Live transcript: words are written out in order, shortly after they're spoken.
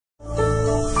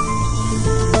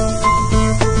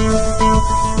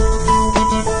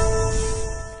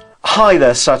Hi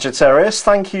there, Sagittarius.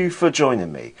 Thank you for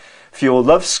joining me for your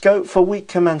love scope for week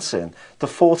commencing the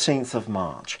 14th of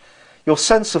March. Your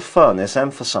sense of fun is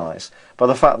emphasised by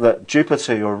the fact that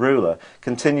Jupiter, your ruler,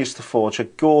 continues to forge a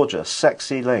gorgeous,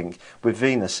 sexy link with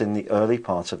Venus in the early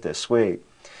part of this week.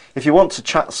 If you want to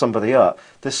chat somebody up,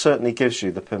 this certainly gives you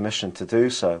the permission to do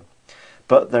so.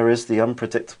 But there is the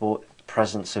unpredictable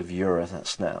presence of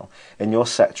Uranus now in your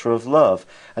sector of love,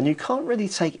 and you can't really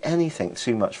take anything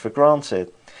too much for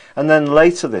granted. And then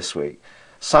later this week,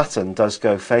 Saturn does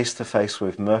go face to face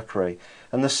with Mercury,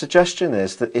 and the suggestion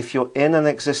is that if you're in an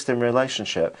existing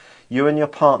relationship, you and your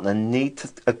partner need to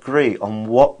agree on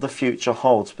what the future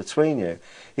holds between you.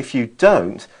 If you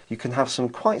don't, you can have some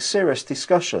quite serious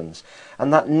discussions,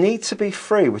 and that need to be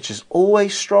free, which is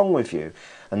always strong with you,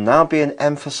 and now being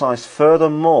emphasised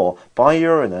furthermore by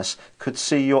Uranus, could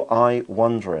see your eye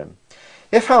wandering.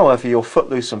 If, however, you're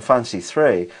footloose and fancy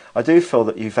free, I do feel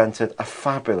that you've entered a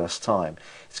fabulous time.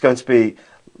 It's going to be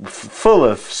full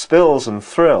of spills and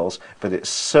thrills, but it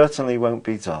certainly won't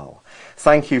be dull.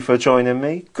 Thank you for joining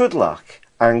me. Good luck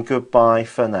and goodbye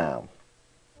for now.